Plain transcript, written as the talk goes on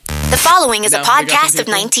The following is a podcast of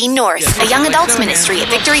 19 North, a young adults ministry at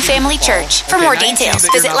Victory Family Church. For more details,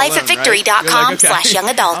 visit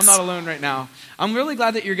lifeatvictory.com/youngadults. I'm not alone right now. I'm really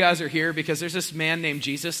glad that you guys are here because there's this man named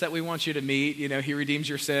Jesus that we want you to meet. You know, he redeems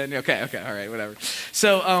your sin. Okay, all right, whatever.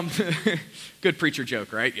 So, good preacher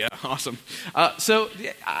joke, right? Yeah, awesome. So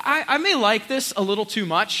I may like this a little too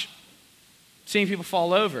much, seeing people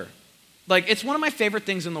fall over. Like, it's one of my favorite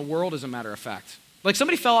things in the world, as a matter of fact. Like,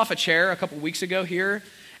 somebody fell off a chair a couple weeks ago here,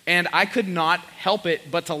 and I could not help it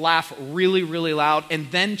but to laugh really, really loud and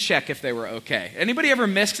then check if they were okay. Anybody ever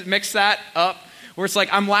mix that up? Where it's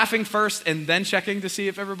like I'm laughing first and then checking to see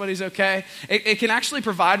if everybody's okay. It can actually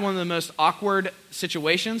provide one of the most awkward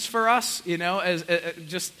situations for us, you know, as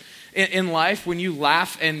just in life when you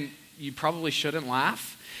laugh and you probably shouldn't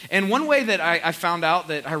laugh. And one way that I found out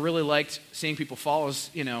that I really liked seeing people fall is,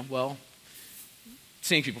 you know, well,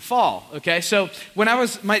 seeing people fall, okay? So when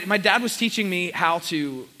my dad was teaching me how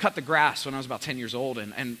to cut the grass when I was about 10 years old,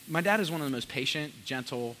 and my dad is one of the most patient,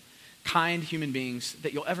 gentle, kind human beings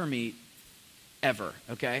that you'll ever meet, ever,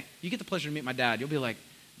 okay? You get the pleasure to meet my dad, you'll be like,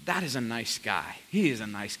 that is a nice guy. He is a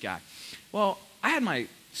nice guy. Well, I had my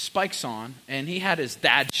spikes on, and he had his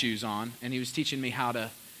dad shoes on, and he was teaching me how to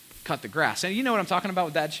cut the grass. And you know what I'm talking about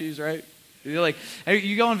with dad shoes, right? You're like,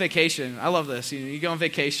 you go on vacation. I love this. You go on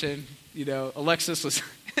vacation. You know, Alexis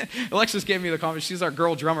gave me the comment. She's our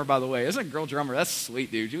girl drummer, by the way. Isn't a girl drummer? That's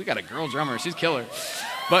sweet, dude. We got a girl drummer. She's killer.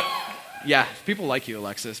 But yeah, people like you,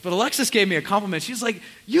 Alexis. But Alexis gave me a compliment. She's like,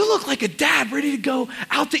 you look like a dad ready to go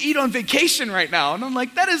out to eat on vacation right now. And I'm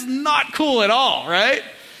like, that is not cool at all, right?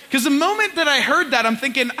 Because the moment that I heard that, I'm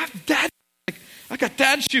thinking, I got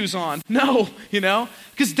dad shoes on. No, you know,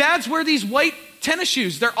 because dads wear these white tennis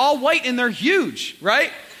shoes. They're all white and they're huge,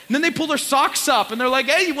 right? And then they pull their socks up and they're like,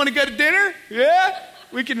 hey, you want to go to dinner? Yeah,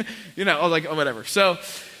 we can, you know, whatever. So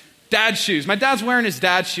dad shoes. My dad's wearing his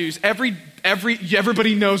dad shoes.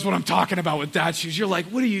 Everybody knows what I'm talking about with dad shoes. You're like,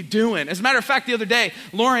 what are you doing? As a matter of fact, the other day,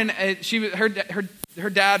 Lauren, her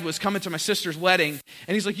dad was coming to my sister's wedding,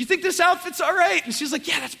 and he's like, you think this outfit's all right? And she's like,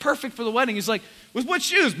 yeah, that's perfect for the wedding. He's like, with what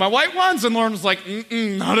shoes? My white ones? And Lauren was like,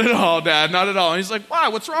 not at all, Dad, not at all. And he's like, why?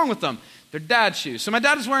 What's wrong with them? They're dad shoes. So my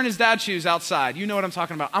dad is wearing his dad shoes outside. You know what I'm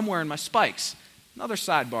talking about. I'm wearing my spikes. Another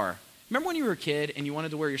sidebar. Remember when you were a kid and you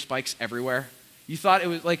wanted to wear your spikes everywhere? You thought it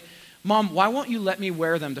was like, Mom, why won't you let me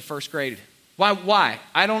wear them to first grade? Why?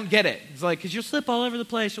 I don't get it. It's like, because you'll slip all over the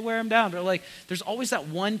place. You'll wear them down. But like, there's always that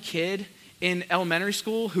one kid in elementary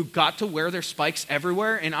school who got to wear their spikes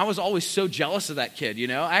everywhere. And I was always so jealous of that kid, you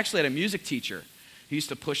know. I actually had a music teacher. He used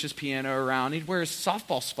to push his piano around. He'd wear his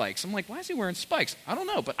softball spikes. I'm like, why is he wearing spikes? I don't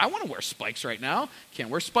know, but I want to wear spikes right now. Can't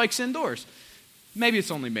wear spikes indoors. Maybe it's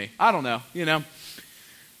only me. I don't know, you know.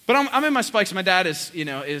 But I'm in my spikes. My dad is in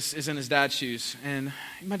his dad's shoes. And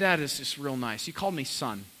my dad is just real nice. He called me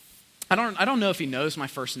son. I don't know if he knows my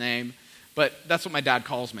first name, but that's what my dad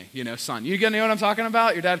calls me, you know, son. You know what I'm talking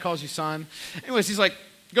about? Your dad calls you son. Anyways, he's like,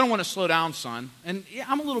 you're going to want to slow down, son. And yeah,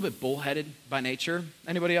 I'm a little bit bullheaded by nature.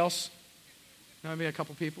 Anybody else? Maybe a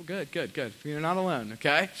couple people? Good. You're not alone,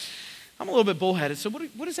 okay? I'm a little bit bullheaded. So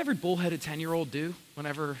what does every bullheaded 10-year-old do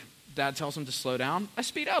whenever dad tells him to slow down? I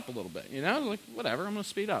speed up a little bit, you know? Like, whatever, I'm going to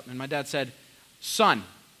speed up. And my dad said, son,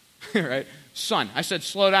 right? Son. I said,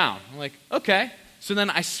 slow down. I'm like, okay. So then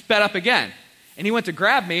I sped up again. And he went to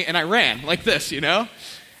grab me, and I ran like this, you know?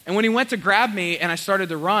 And when he went to grab me and I started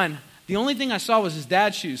to run, the only thing I saw was his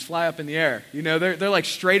dad's shoes fly up in the air. You know, they're like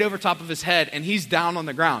straight over top of his head, and he's down on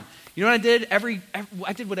the ground. You know what I did?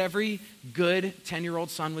 I did what every good 10-year-old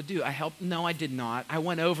son would do. I helped. No, I did not. I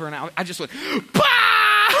went over and I just went, bah!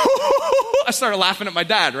 I started laughing at my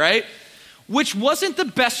dad, right? Which wasn't the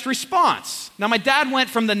best response. Now, my dad went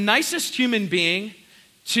from the nicest human being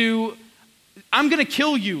to, I'm going to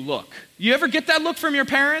kill you look. You ever get that look from your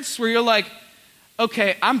parents where you're like,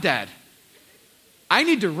 okay, I'm dead. I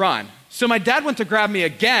need to run. So my dad went to grab me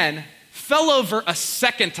again, fell over a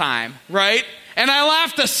second time, right? And I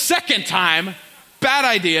laughed a second time. Bad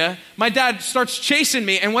idea. My dad starts chasing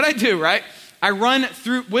me, and what I do, right? I run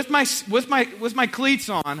through with my cleats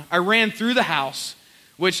on. I ran through the house,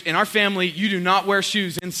 which in our family you do not wear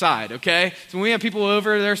shoes inside. Okay, so when we have people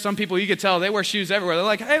over there, some people you could tell they wear shoes everywhere. They're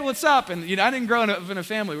like, "Hey, what's up?" And you know, I didn't grow up in a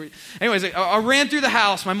family. Anyways, I ran through the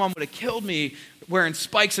house. My mom would have killed me wearing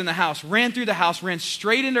spikes in the house. Ran through the house, ran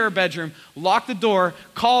straight into her bedroom, locked the door,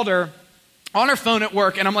 called her. On her phone at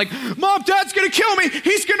work, and I'm like, Mom, Dad's gonna kill me.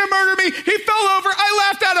 He's gonna murder me. He fell over.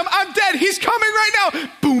 I laughed at him. I'm dead. He's coming right now.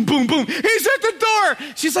 Boom, boom, boom. He's at the door.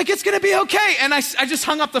 She's like, it's gonna be okay. And I just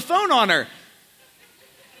hung up the phone on her.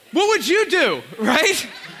 What would you do, right?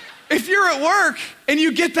 If you're at work and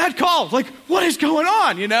you get that call, like, what is going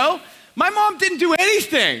on, you know? My mom didn't do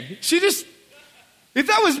anything. If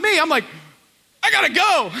that was me, I'm like, I gotta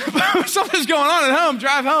go. Something's going on at home,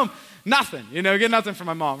 drive home. Nothing, get nothing from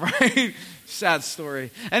my mom, right? Sad story.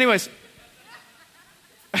 Anyways,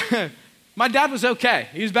 my dad was okay.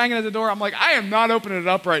 He was banging at the door. I'm like, I am not opening it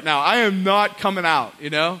up right now. I am not coming out,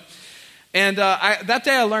 And that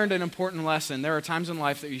day I learned an important lesson. There are times in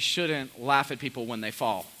life that you shouldn't laugh at people when they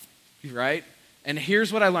fall, right? And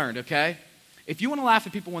here's what I learned, okay? If you want to laugh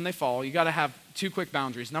at people when they fall, you got to have 2 quick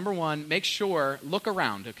boundaries. Number 1, look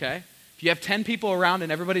around, okay? If you have 10 people around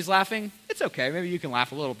and everybody's laughing, it's okay. Maybe you can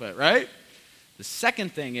laugh a little bit, right? The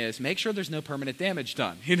second thing is make sure there's no permanent damage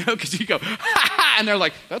done, because you go, ha ha, and they're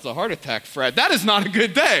like, that's a heart attack, Fred. That is not a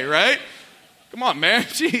good day, right? Come on, man,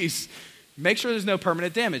 jeez. Make sure there's no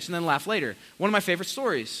permanent damage and then laugh later. One of my favorite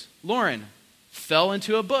stories, Lauren fell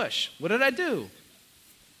into a bush. What did I do?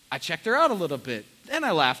 I checked her out a little bit. Then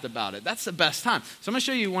I laughed about it. That's the best time. So I'm going to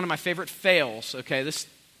show you one of my favorite fails, okay?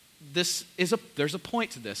 There's a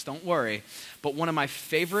point to this, don't worry. But one of my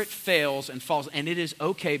favorite fails and falls, and it is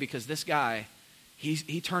okay because this guy,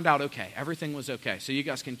 he turned out okay. Everything was okay. So you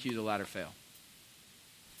guys can cue the ladder fail.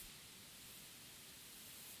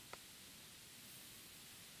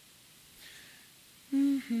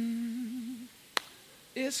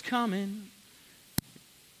 It's coming.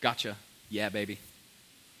 Gotcha. Yeah, baby.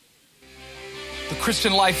 The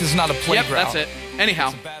Christian life is not a playground. Yep, that's it.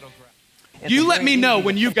 Anyhow, you let me know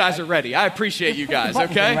when you guys are ready. I appreciate you guys,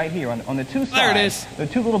 okay? Right here on the 2 sides. There it is. The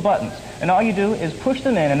 2 little buttons. And all you do is push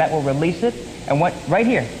them in, and that will release it. And right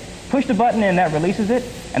here, push the button in, that releases it.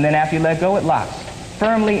 And then after you let go, it locks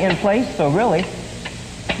firmly in place. So really,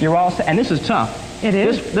 you're all set. And this is tough. It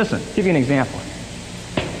is. Listen, give you an example.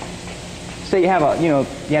 Say you have you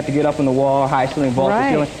have to get up on the wall, high ceiling, vault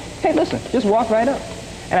ceiling. Hey, listen, just walk right up.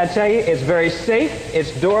 And I tell you, it's very safe,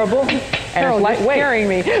 it's durable, and Harold, it's lightweight. You're scaring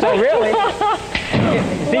me. So really,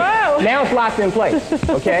 see, wow. Now it's locked in place,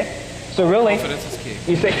 okay? So really, confidence is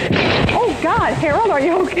key. You say, Oh, God, Harold, are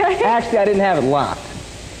you okay? actually, I didn't have it locked.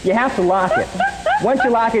 You have to lock it. Once you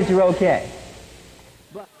lock it, you're okay.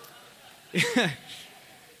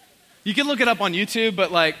 You can look it up on YouTube,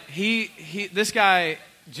 but like this guy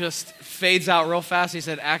just fades out real fast. He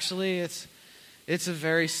said, actually, it's a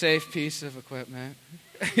very safe piece of equipment.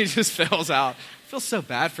 He just fails out. I feel so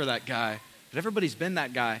bad for that guy, but everybody's been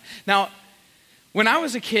that guy. Now, when I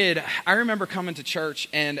was a kid, I remember coming to church,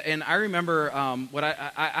 and I remember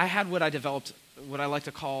I had what I developed, what I like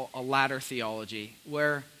to call a ladder theology,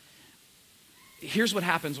 where here's what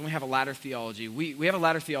happens when we have a ladder theology. We have a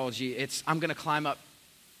ladder theology. It's, I'm going to climb up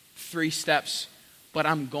 3 steps, but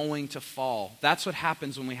I'm going to fall. That's what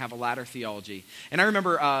happens when we have a ladder theology. And I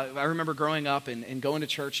remember growing up and going to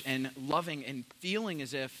church and loving and feeling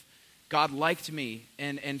as if God liked me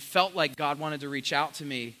and felt like God wanted to reach out to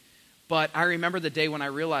me. But I remember the day when I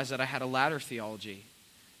realized that I had a ladder theology.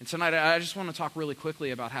 And tonight I just want to talk really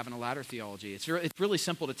quickly about having a ladder theology. It's really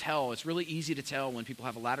simple to tell. It's really easy to tell when people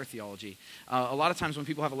have a ladder theology. A lot of times when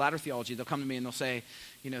people have a ladder theology, they'll come to me and they'll say,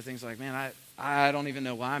 things like, man, I don't even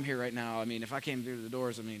know why I'm here right now. I mean, if I came through the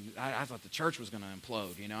doors, I thought the church was going to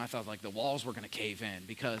implode. I thought like the walls were going to cave in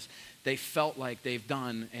because they felt like they've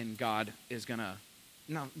done and God is going to.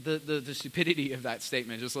 No, the stupidity of that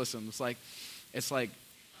statement, just listen. It's like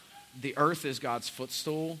the earth is God's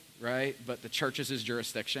footstool, right? But the church is his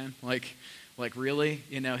jurisdiction. Like really?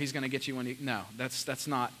 He's going to get you when no, that's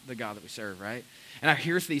not the God that we serve, right? And I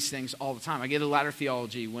hear these things all the time. I get a ladder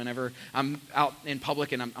theology whenever I'm out in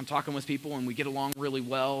public and I'm talking with people and we get along really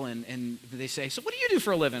well and they say, so what do you do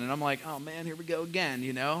for a living? And I'm like, oh man, here we go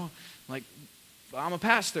again, Like, I'm a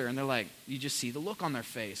pastor. And they're like, you just see the look on their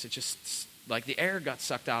face. It's just like the air got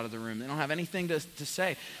sucked out of the room. They don't have anything to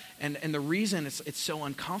say. And the reason it's so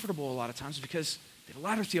uncomfortable a lot of times is because they have a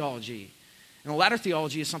ladder theology. And the ladder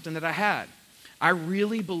theology is something that I had. I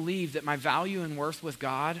really believed that my value and worth with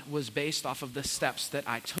God was based off of the steps that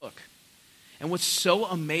I took. And what's so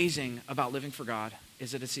amazing about living for God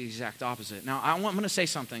is that it's the exact opposite. Now, I'm going to say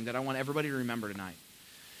something that I want everybody to remember tonight.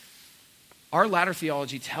 Our ladder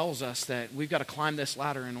theology tells us that we've got to climb this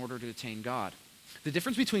ladder in order to attain God. The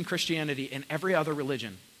difference between Christianity and every other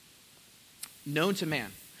religion known to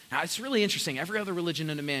man. Now, it's really interesting. Every other religion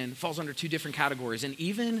known to man falls under 2 different categories. And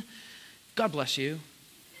even, God bless you,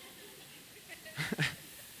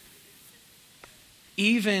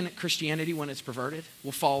 even Christianity, when it's perverted,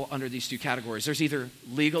 will fall under these 2 categories. There's either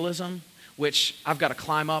legalism, which I've got to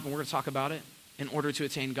climb up, and we're going to talk about it, in order to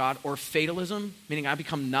attain God, or fatalism, meaning I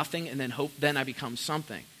become nothing and then hope, then I become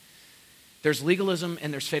something. There's legalism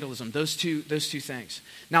and there's fatalism, those two things.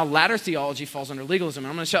 Now, ladder theology falls under legalism.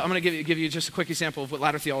 I'm going to give you just a quick example of what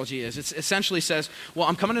ladder theology is. It essentially says, well,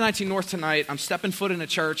 I'm coming to 19 North tonight, I'm stepping foot in a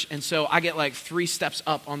church, and so I get like 3 steps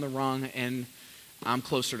up on the rung, and I'm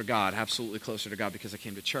closer to God, absolutely closer to God because I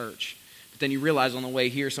came to church. But then you realize on the way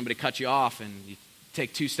here, somebody cut you off, and you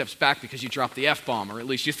take 2 steps back because you dropped the F-bomb, or at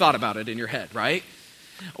least you thought about it in your head, right?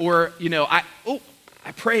 Or,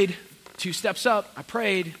 I prayed 2 steps up, I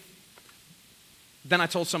prayed. Then I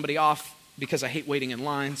told somebody off because I hate waiting in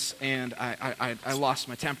lines, and I lost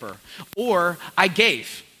my temper. Or I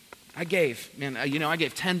gave. Man, I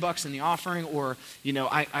gave $10 in the offering, or,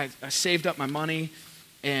 I saved up my money,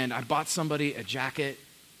 and I bought somebody a jacket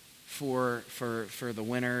for the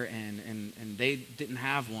winter, and they didn't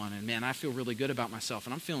have one. And, man, I feel really good about myself,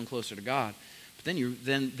 and I'm feeling closer to God. But then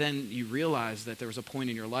you realize that there was a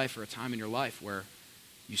point in your life or a time in your life where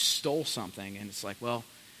you stole something, and it's like, well,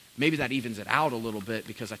 maybe that evens it out a little bit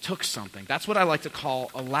because I took something. That's what I like to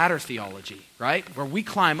call a ladder theology, right? Where we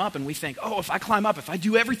climb up and we think, oh, if I climb up, if I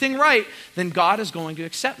do everything right, then God is going to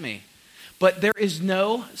accept me. But there is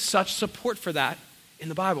no such support for that in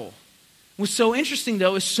the Bible. What's so interesting,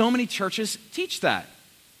 though, is so many churches teach that.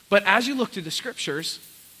 But as you look through the scriptures,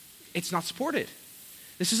 it's not supported.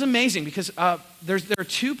 This is amazing because there are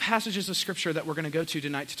 2 passages of scripture that we're going to go to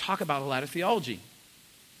tonight to talk about a ladder theology.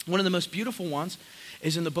 One of the most beautiful ones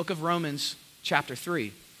is in the book of Romans chapter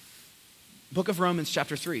 3. Book of Romans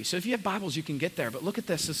chapter 3. So if you have Bibles, you can get there. But look at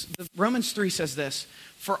this. Romans 3 says this,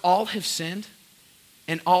 for all have sinned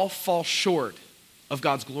and all fall short of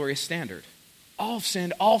God's glorious standard. All have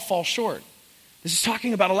sinned, all fall short. This is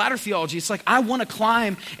talking about a ladder theology. It's like I want to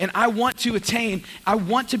climb and I want to attain. I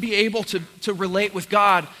want to be able to relate with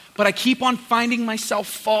God, but I keep on finding myself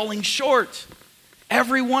falling short.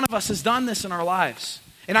 Every one of us has done this in our lives.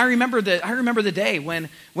 And I remember the day when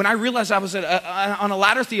I realized I was on a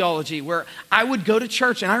ladder theology where I would go to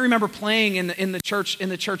church, and I remember playing in the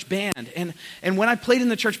church band. And when I played in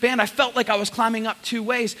the church band, I felt like I was climbing up 2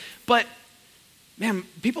 ways. But man,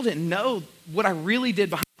 people didn't know what I really did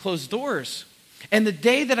behind closed doors. And the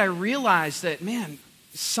day that I realized that, man,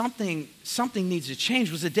 something needs to change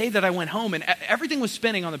was the day that I went home and everything was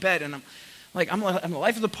spinning on the bed. And I'm the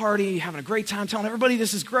life of the party, having a great time, telling everybody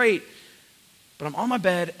this is great. But I'm on my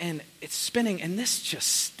bed and it's spinning and this just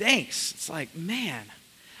stinks. It's like, man,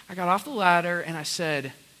 I got off the ladder and I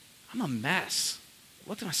said, I'm a mess. I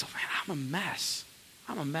looked at myself, man, I'm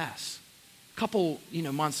a mess. A couple,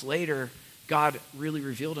 months later, God really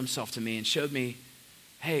revealed himself to me and showed me,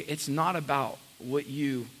 hey, it's not about what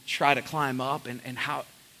you try to climb up and how,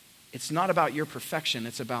 it's not about your perfection,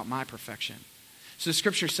 it's about my perfection. So the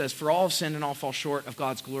scripture says, for all have sinned and all fall short of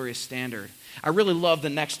God's glorious standard. I really love the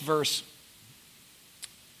next verse.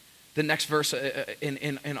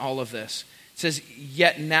 In all of this. It says,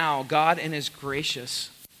 yet now God in his gracious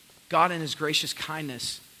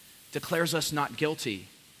kindness declares us not guilty.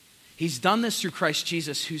 He's done this through Christ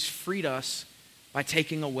Jesus, who's freed us by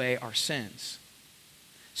taking away our sins.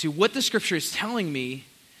 See, what the scripture is telling me,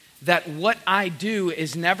 that what I do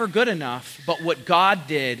is never good enough, but what God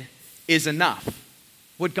did is enough.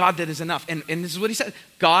 What God did is enough. And this is what he said.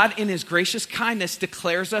 God, in his gracious kindness,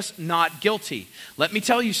 declares us not guilty. Let me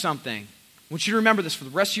tell you something. I want you to remember this for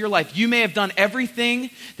the rest of your life. You may have done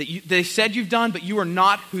everything that they said you've done, but you are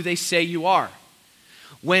not who they say you are.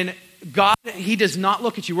 When God, he does not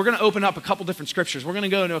look at you. We're going to open up a couple different scriptures. We're going to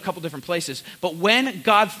go into a couple different places. But when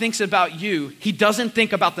God thinks about you, he doesn't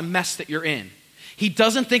think about the mess that you're in. He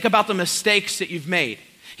doesn't think about the mistakes that you've made.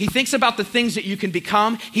 He thinks about the things that you can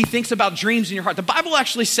become. He thinks about dreams in your heart. The Bible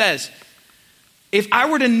actually says, if I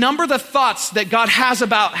were to number the thoughts that God has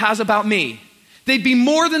about me, they'd be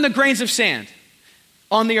more than the grains of sand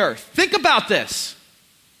on the earth. Think about this.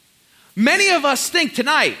 Many of us think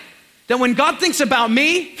tonight that when God thinks about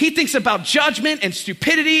me, he thinks about judgment and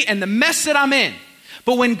stupidity and the mess that I'm in.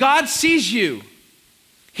 But when God sees you,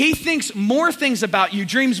 he thinks more things about you,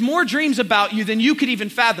 dreams more dreams about you than you could even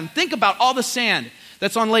fathom. Think about all the sand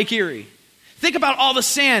that's on Lake Erie. Think about all the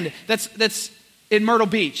sand that's in Myrtle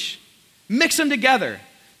Beach. Mix them together.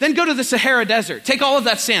 Then go to the Sahara Desert. Take all of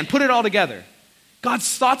that sand, put it all together.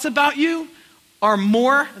 God's thoughts about you are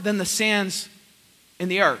more than the sands in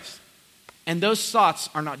the earth. And those thoughts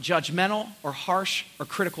are not judgmental or harsh or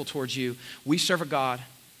critical towards you. We serve a God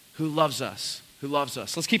who loves us,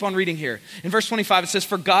 Let's keep on reading here. In verse 25, it says,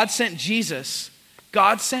 for God sent Jesus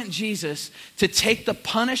to take the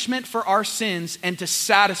punishment for our sins and to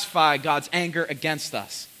satisfy God's anger against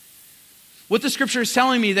us. What the scripture is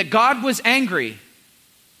telling me, that God was angry,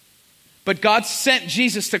 but God sent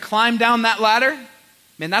Jesus to climb down that ladder,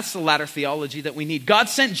 Man, that's the ladder theology that we need. God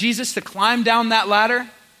sent Jesus to climb down that ladder,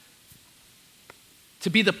 to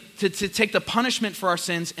take the punishment for our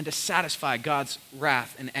sins and to satisfy God's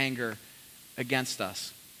wrath and anger against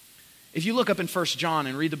us. If you look up in 1 John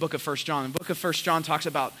and read the book of 1 John, the book of 1 John talks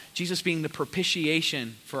about Jesus being the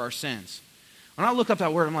propitiation for our sins. When I look up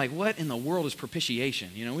that word, I'm like, what in the world is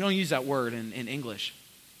propitiation? We don't use that word in English.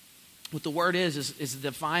 What the word is the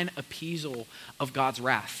divine appeasal of God's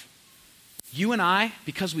wrath. You and I,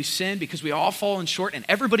 because we sin, because we all fallen short, and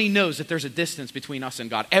everybody knows that there's a distance between us and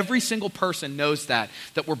God. Every single person knows that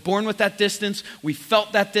we're born with that distance. We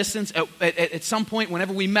felt that distance. At some point,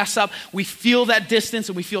 whenever we mess up, we feel that distance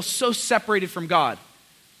and we feel so separated from God.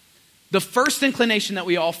 The first inclination that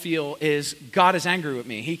we all feel is, God is angry with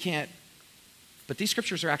me. He can't. But these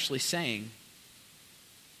scriptures are actually saying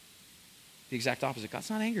the exact opposite. God's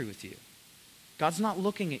not angry with you. God's not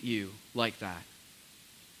looking at you like that.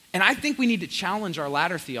 And I think we need to challenge our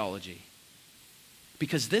ladder theology,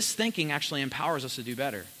 because this thinking actually empowers us to do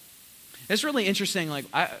better. It's really interesting.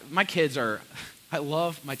 My kids I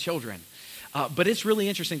love my children, but it's really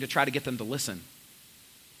interesting to try to get them to listen.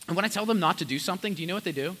 And when I tell them not to do something, do you know what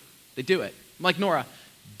they do? They do it. I'm like, Nora,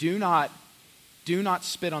 do not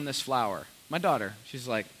spit on this flower. My daughter, she's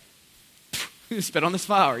like, spit on this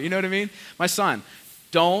flower. You know what I mean? My son,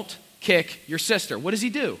 don't kick your sister. What does he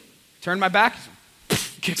do? Turn my back,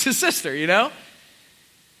 kicks his sister,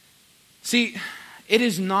 See, it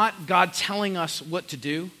is not God telling us what to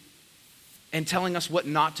do and telling us what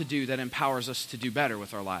not to do that empowers us to do better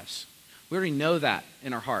with our lives. We already know that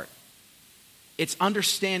in our heart. It's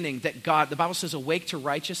understanding that God, the Bible says, awake to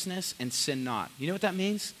righteousness and sin not. You know what that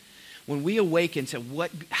means? When we awaken to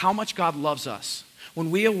how much God loves us,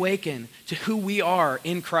 when we awaken to who we are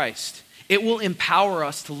in Christ, it will empower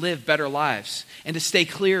us to live better lives and to stay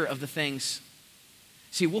clear of the things.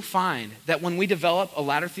 See, we'll find that when we develop a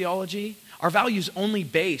ladder theology, our value is only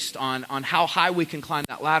based on how high we can climb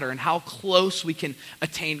that ladder and how close we can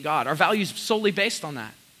attain God. Our value is solely based on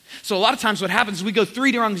that. So a lot of times what happens is we go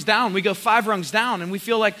 3 rungs down, we go 5 rungs down, and we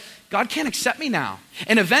feel like God can't accept me now.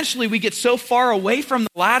 And eventually we get so far away from the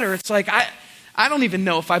ladder, it's like, I don't even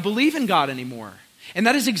know if I believe in God anymore. And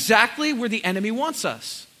that is exactly where the enemy wants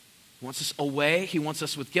us. He wants us away. He wants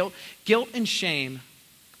us with guilt. Guilt and shame,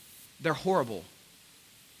 they're horrible.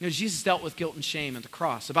 Jesus dealt with guilt and shame at the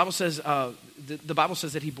cross. The Bible says the Bible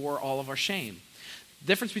says that he bore all of our shame. The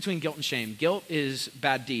difference between guilt and shame: guilt is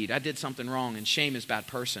bad deed. I did something wrong, and shame is bad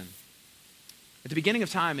person. At the beginning of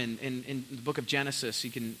time in the book of Genesis, you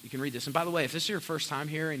can read this. And by the way, if this is your first time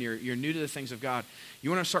here and you're new to the things of God, you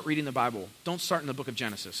want to start reading the Bible, don't start in the book of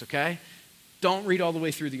Genesis, okay? Don't read all the way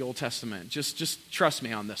through the Old Testament. Just trust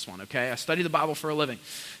me on this one, okay? I study the Bible for a living.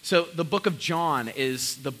 So the book of John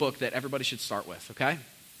is the book that everybody should start with, okay?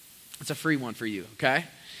 It's a free one for you, okay?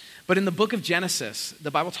 But in the book of Genesis, the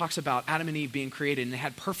Bible talks about Adam and Eve being created, and they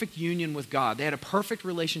had perfect union with God. They had a perfect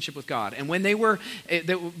relationship with God. And when they were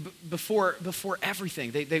before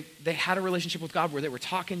everything, they had a relationship with God where they were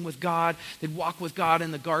talking with God. They'd walk with God in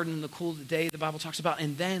the garden in the cool of the day, the Bible talks about.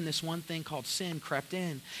 And then this one thing called sin crept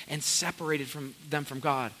in and separated them from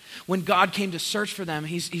God. When God came to search for them,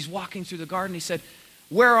 he's walking through the garden. He said,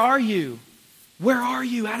 "Where are you? Where are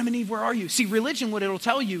you, Adam and Eve, where are you?" See, religion, what it'll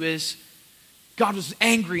tell you is God was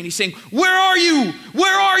angry and he's saying, "Where are you?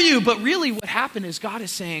 Where are you?" But really what happened is God is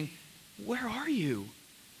saying, "Where are you?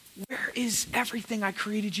 Where is everything I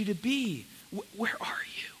created you to be? Where are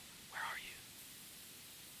you? Where are you?"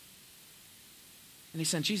 And he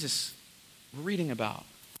sent Jesus, we're reading about.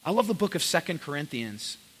 I love the book of 2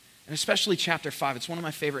 Corinthians, and especially chapter 5. It's one of my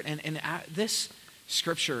favorite. And this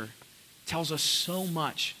scripture tells us so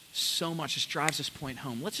much, just drives this point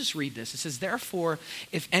home. Let's just read this. It says, "Therefore,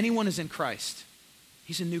 if anyone is in Christ,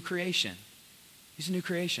 he's a new creation." He's a new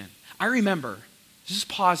creation. I remember, just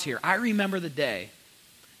pause here. I remember the day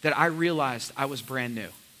that I realized I was brand new.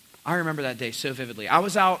 I remember that day so vividly. I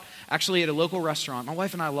was out actually at a local restaurant. My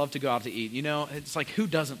wife and I love to go out to eat. It's like, who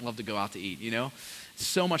doesn't love to go out to eat, It's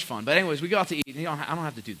so much fun. But anyways, we go out to eat. And I don't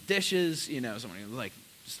have to do dishes, somebody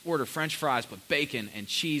just order French fries, put bacon and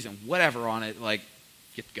cheese and whatever on it,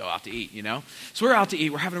 get to go out to eat, So we're out to eat.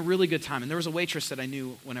 We're having a really good time. And there was a waitress that I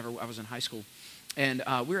knew whenever I was in high school. And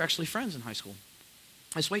we were actually friends in high school.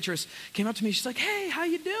 This waitress came up to me. She's like, "Hey, how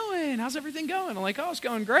you doing? How's everything going?" I'm like, "Oh, it's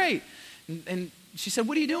going great." And she said,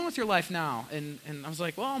 "What are you doing with your life now?" And I was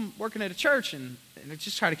like, "Well, I'm working at a church." And I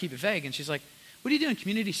just try to keep it vague. And she's like, "What are you doing,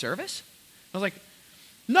 community service?" I was like,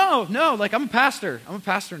 No, I'm a pastor. I'm a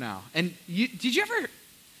pastor now. And did you ever,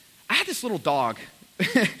 I had this little dog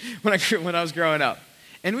when I was growing up.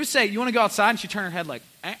 And we would say, "You want to go outside?" And she'd turn her head like,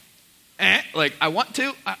 like, I want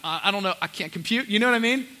to, I don't know, I can't compute. You know what I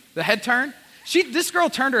mean? The head turn. This girl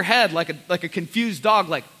turned her head like a confused dog,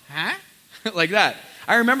 like, huh? Like that.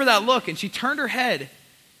 I remember that look, and she turned her head,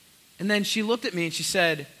 and then she looked at me and she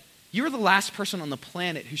said, "You are the last person on the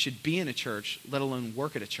planet who should be in a church, let alone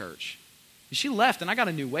work at a church." And she left, and I got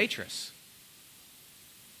a new waitress.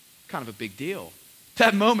 Kind of a big deal.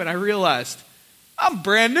 That moment, I realized, I'm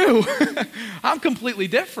brand new. I'm completely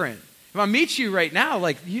different. If I meet you right now,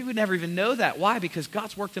 like, you would never even know that. Why? Because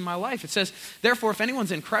God's worked in my life. It says, therefore, if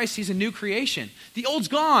anyone's in Christ, he's a new creation. The old's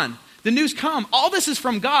gone. The new's come. All this is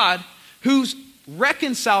from God, who's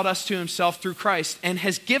reconciled us to himself through Christ and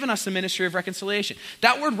has given us the ministry of reconciliation.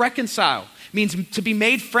 That word reconcile means to be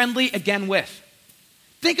made friendly again with.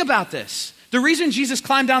 Think about this. The reason Jesus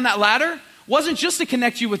climbed down that ladder wasn't just to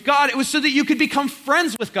connect you with God. It was so that you could become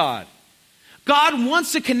friends with God. God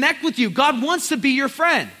wants to connect with you. God wants to be your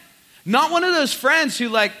friend. Not one of those friends who,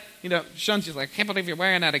 like, you know, shuns you, like, can't believe you're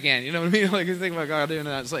wearing that again. You know what I mean? Like, you think about God doing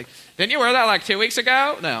that. It's like, didn't you wear that like 2 weeks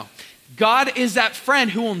ago? No. God is that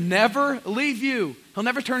friend who will never leave you. He'll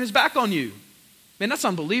never turn his back on you. Man, that's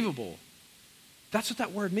unbelievable. That's what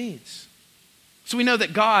that word means. So we know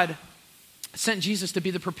that God sent Jesus to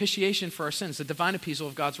be the propitiation for our sins, the divine appeasal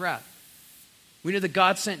of God's wrath. We know that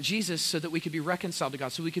God sent Jesus so that we could be reconciled to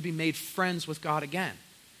God, so we could be made friends with God again.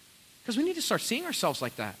 Because we need to start seeing ourselves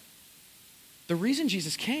like that. The reason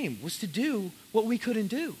Jesus came was to do what we couldn't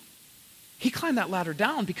do. He climbed that ladder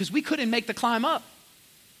down because we couldn't make the climb up.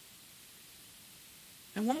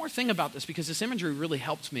 And one more thing about this, because this imagery really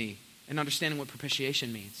helped me in understanding what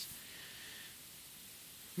propitiation means.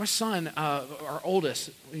 My son, our oldest,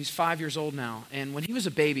 he's 5 years old now, and when he was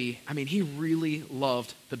a baby, I mean, he really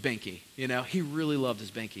loved the binky, you know? He really loved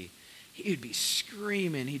his binky. He'd be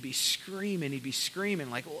screaming,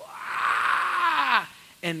 like, "Wah!"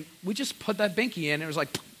 And we just put that binky in, and it was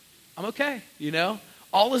like, I'm okay, you know?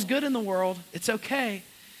 All is good in the world. It's okay.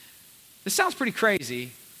 This sounds pretty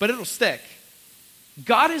crazy, but it'll stick.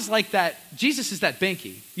 God is like that. Jesus is that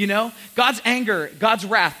binky, you know? God's anger, God's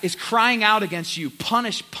wrath is crying out against you.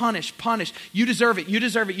 Punish, punish, punish. You deserve it, you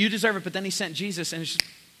deserve it, you deserve it. But then he sent Jesus, and it's just,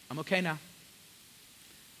 I'm okay now.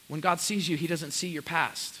 When God sees you, he doesn't see your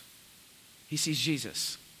past. He sees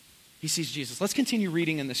Jesus. He sees Jesus. Let's continue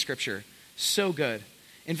reading in the scripture. So good.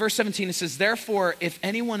 In verse 17, it says, therefore, if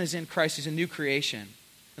anyone is in Christ, he's a new creation.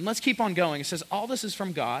 And let's keep on going. It says, all this is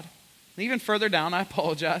from God. And even further down, I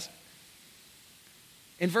apologize.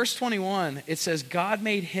 In verse 21, it says, God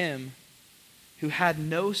made him who had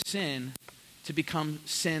no sin to become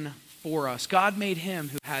sin for us. God made him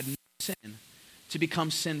who had no sin to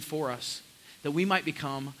become sin for us, that we might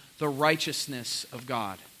become the righteousness of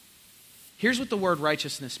God. Here's what the word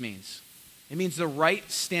righteousness means. It means the right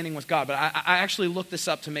standing with God. But I actually looked this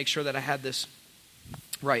up to make sure that I had this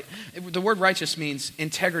right. The word righteous means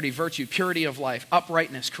integrity, virtue, purity of life,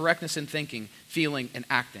 uprightness, correctness in thinking, feeling, and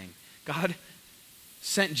acting. God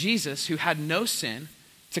sent Jesus, who had no sin,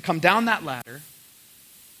 to come down that ladder,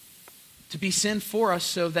 to be sin for us,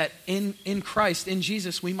 so that in Christ, in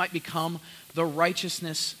Jesus, we might become the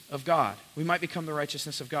righteousness of God. We might become the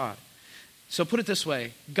righteousness of God. So put it this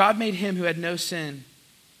way. God made him who had no sin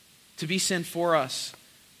to be sin for us,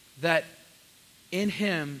 that in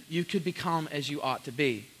him you could become as you ought to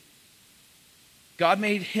be. God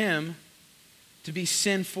made him to be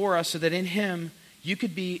sin for us, so that in him you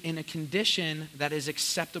could be in a condition that is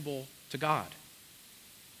acceptable to God.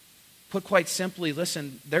 Put quite simply,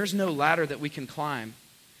 listen, there's no ladder that we can climb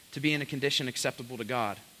to be in a condition acceptable to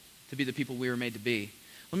God, to be the people we were made to be.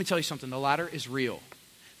 Let me tell you something. The ladder is real.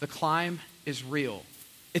 The climb is real.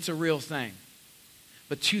 It's a real thing.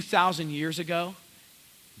 But 2,000 years ago,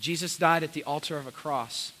 Jesus died at the altar of a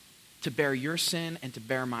cross to bear your sin and to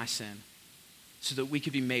bear my sin, so that we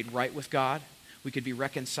could be made right with God. We could be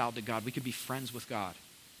reconciled to God. We could be friends with God.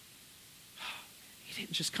 He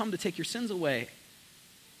didn't just come to take your sins away.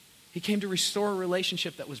 He came to restore a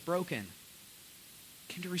relationship that was broken.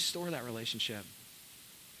 He came to restore that relationship.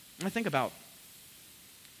 And I think about,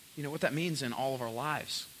 what that means in all of our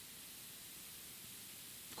lives.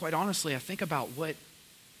 Quite honestly, I think about what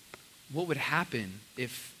would happen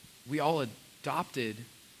if we all adopted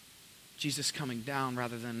Jesus coming down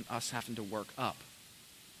rather than us having to work up.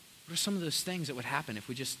 What are some of those things that would happen if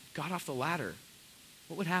we just got off the ladder?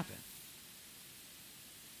 What would happen?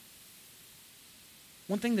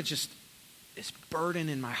 One thing that just is burden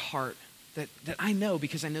in my heart that I know,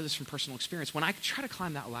 because I know this from personal experience, when I try to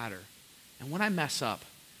climb that ladder and when I mess up,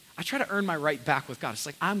 I try to earn my right back with God. It's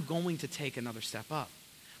like I'm going to take another step up.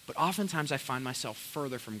 But oftentimes I find myself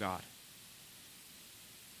further from God.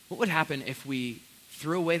 What would happen if we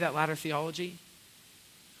threw away that ladder theology?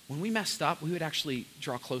 when we messed up, we would actually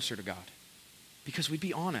draw closer to God because we'd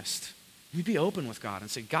be honest. We'd be open with God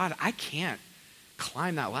and say, God, I can't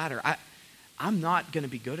climb that ladder. I'm not going to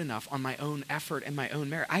be good enough on my own effort and my own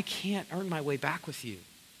merit. I can't earn my way back with you.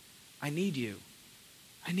 I need you.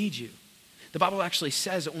 I need you. The Bible actually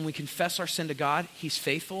says that when we confess our sin to God, he's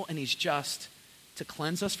faithful and he's just to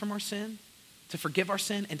cleanse us from our sin, to forgive our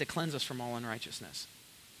sin, and to cleanse us from all unrighteousness.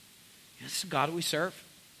 This is the God we serve.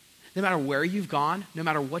 No matter where you've gone, no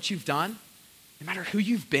matter what you've done, no matter who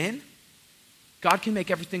you've been, God can make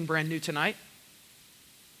everything brand new tonight.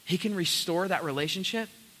 He can restore that relationship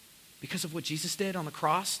because of what Jesus did on the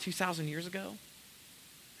cross 2,000 years ago.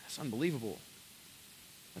 That's unbelievable.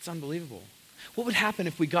 That's unbelievable. What would happen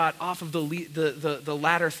if we got off of the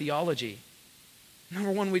ladder theology?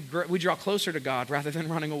 Number one, we'd draw closer to God rather than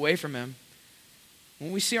running away from him.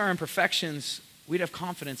 When we see our imperfections, we'd have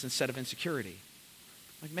confidence instead of insecurity.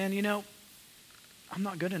 Like, man, I'm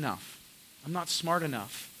not good enough. I'm not smart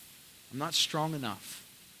enough. I'm not strong enough.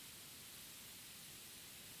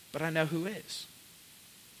 But I know who is.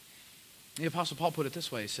 The Apostle Paul put it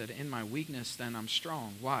this way. He said, in my weakness, then I'm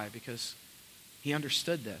strong. Why? Because he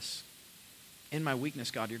understood this. In my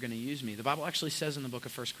weakness, God, you're going to use me. The Bible actually says in the book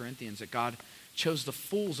of 1 Corinthians that God chose the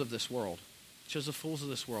fools of this world. Chose the fools of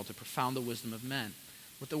this world to profound the wisdom of men.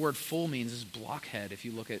 What the word fool means is blockhead. If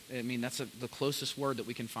you look at, that's the closest word that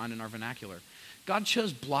we can find in our vernacular. God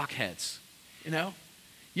chose blockheads, You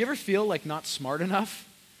ever feel like not smart enough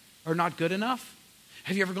or not good enough?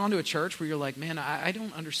 Have you ever gone to a church where you're like, man, I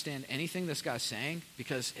don't understand anything this guy's saying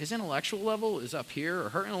because his intellectual level is up here or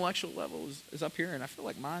her intellectual level is up here and I feel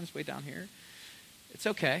like mine's way down here? It's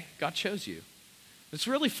okay. God chose you. What's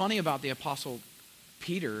really funny about the Apostle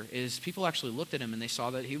Peter is people actually looked at him and they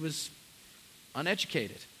saw that he was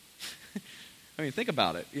uneducated. I mean, think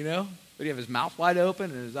about it, Would he have his mouth wide open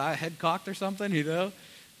and his head cocked or something, But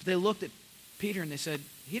they looked at Peter and they said,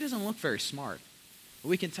 he doesn't look very smart. But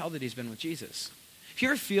we can tell that he's been with Jesus. If you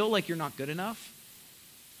ever feel like you're not good enough,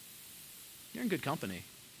 you're in good company.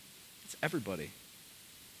 It's everybody.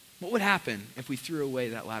 What would happen if we threw away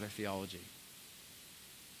that ladder theology?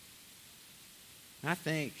 And I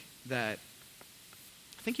think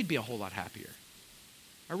you'd be a whole lot happier.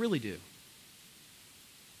 I really do.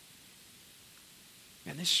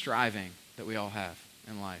 Man, this striving that we all have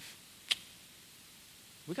in life,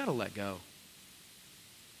 we got to let go.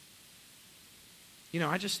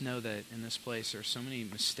 I just know that in this place there's so many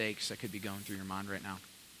mistakes that could be going through your mind right now.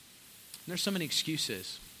 And there's so many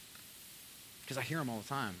excuses because I hear them all the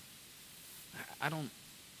time. I don't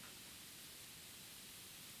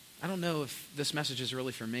know if this message is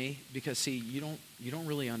really for me because, see, you don't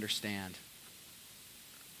really understand.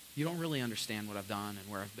 You don't really understand what I've done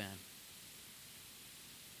and where I've been.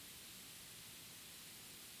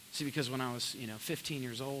 See, because when I was, 15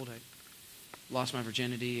 years old, I lost my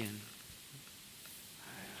virginity and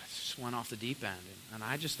I just went off the deep end. And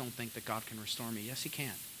I just don't think that God can restore me. Yes, he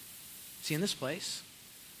can. See, in this place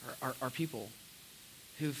are people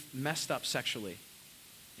who've messed up sexually,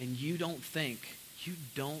 and you don't think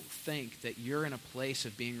that you're in a place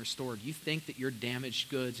of being restored. You think that you're damaged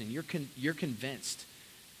goods, and you're convinced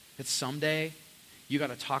that someday you got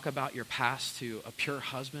to talk about your past to a pure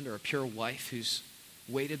husband or a pure wife who's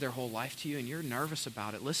waited their whole life to you, and you're nervous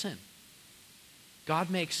about it. Listen, God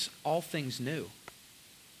makes all things new.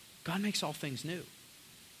 God makes all things new.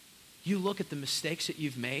 You look at the mistakes that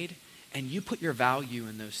you've made, and you put your value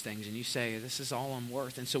in those things, and you say, this is all I'm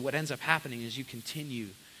worth. And so what ends up happening is you continue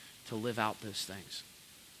to live out those things.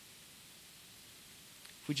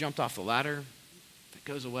 If we jumped off the ladder, that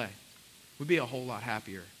goes away. We'd be a whole lot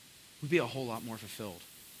happier. We'd be a whole lot more fulfilled.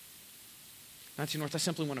 19 North, I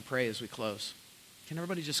simply want to pray as we close. Can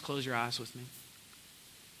everybody just close your eyes with me?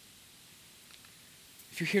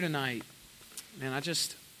 If you're here tonight, man, I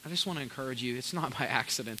just want to encourage you. It's not by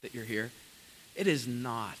accident that you're here. It is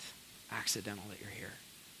not accidental that you're here.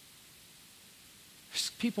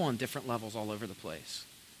 There's people on different levels all over the place.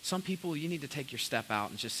 Some people, you need to take your step out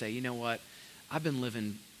and just say, you know what? I've been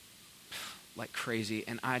living like crazy,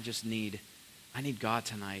 and I need God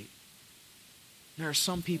tonight. There are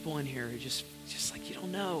some people in here who just like, you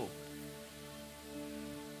don't know.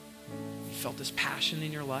 You felt this passion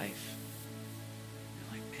in your life.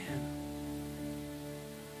 You're like, man,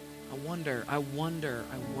 I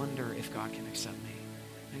wonder if God can accept me.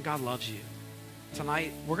 And God loves you.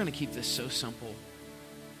 Tonight, we're going to keep this so simple.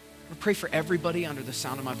 I pray for everybody under the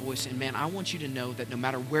sound of my voice. And man, I want you to know that no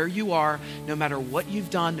matter where you are, no matter what you've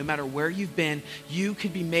done, no matter where you've been, you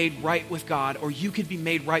could be made right with God, or you could be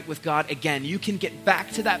made right with God again. You can get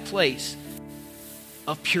back to that place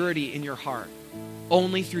of purity in your heart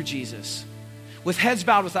only through Jesus. With heads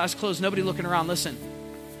bowed, with eyes closed, nobody looking around, listen.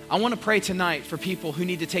 I want to pray tonight for people who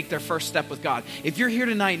need to take their first step with God. If you're here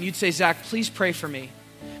tonight and you'd say, Zach, please pray for me.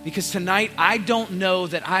 Because tonight, I don't know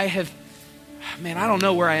that I don't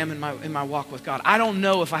know where I am in my walk with God. I don't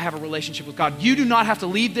know if I have a relationship with God. You do not have to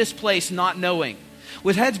leave this place not knowing.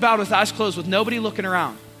 With heads bowed, with eyes closed, with nobody looking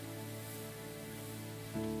around.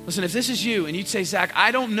 Listen, if this is you and you'd say, Zach,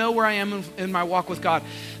 I don't know where I am in my walk with God.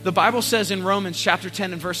 The Bible says in Romans chapter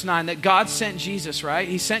 10 and verse 9 that God sent Jesus, right?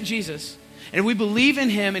 He sent Jesus. And if we believe in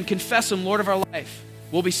him and confess him Lord of our life,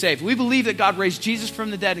 we'll be saved. We believe that God raised Jesus from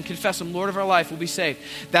the dead and confess him Lord of our life, we'll be saved.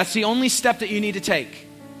 That's the only step that you need to take.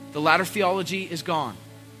 The latter theology is gone.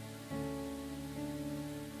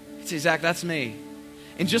 You say, Zach, that's me.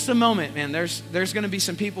 In just a moment, man, there's going to be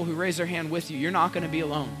some people who raise their hand with you. You're not going to be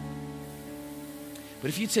alone. But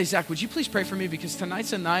if you'd say, Zach, would you please pray for me? Because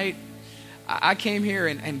tonight's a night, I came here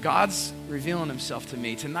and God's revealing himself to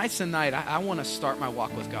me. Tonight's the night I want to start my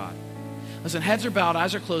walk with God. Listen, heads are bowed,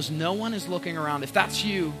 eyes are closed. No one is looking around. If that's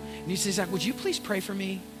you, and you say, Zach, would you please pray for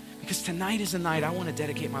me? Because tonight is the night I want to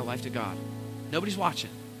dedicate my life to God. Nobody's watching.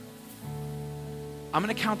 I'm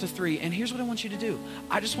going to count to 3, and here's what I want you to do.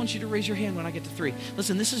 I just want you to raise your hand when I get to 3.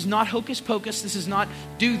 Listen, this is not hocus pocus. This is not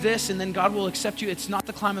do this and then God will accept you. It's not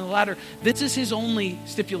the climb of the ladder. This is his only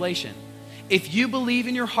stipulation. If you believe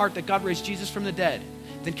in your heart that God raised Jesus from the dead,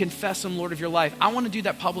 then confess him Lord of your life. I want to do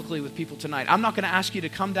that publicly with people tonight. I'm not going to ask you to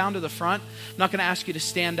come down to the front. I'm not going to ask you to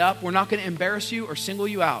stand up. We're not going to embarrass you or single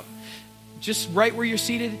you out. Just right where you're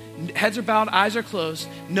seated, heads are bowed, eyes are closed.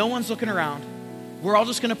 No one's looking around. We're all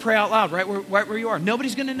just going to pray out loud right where you are.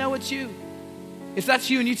 Nobody's going to know it's you. If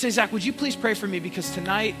that's you and you'd say, Zach, would you please pray for me? Because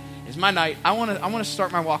tonight is my night. I want to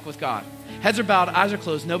start my walk with God. Heads are bowed, eyes are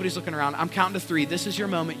closed. Nobody's looking around. I'm counting to 3. This is your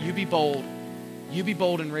moment. You be bold. You be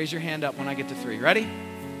bold and raise your hand up when I get to 3. Ready?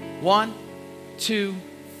 1, 2,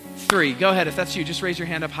 3. Go ahead. If that's you, just raise your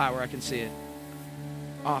hand up high where I can see it.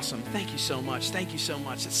 Awesome. Thank you so much. Thank you so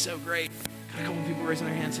much. That's so great. Got a couple people raising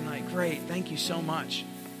their hands tonight. Great. Thank you so much.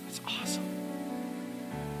 That's awesome.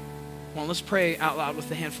 Well, let's pray out loud with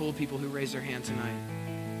the handful of people who raised their hand tonight.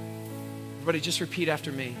 Everybody just repeat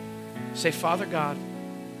after me. Say, Father God,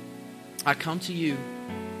 I come to you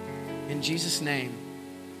in Jesus' name.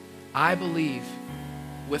 I believe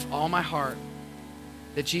with all my heart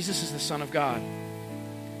that Jesus is the Son of God.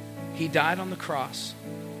 He died on the cross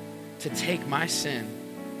to take my sin,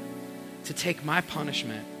 to take my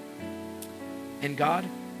punishment. And God,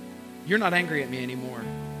 you're not angry at me anymore.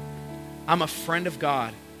 I'm a friend of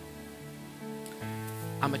God.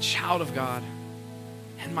 I'm a child of God,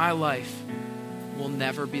 and my life will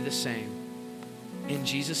never be the same. In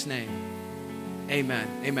Jesus' name, amen.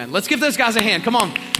 Amen. Let's give those guys a hand. Come on.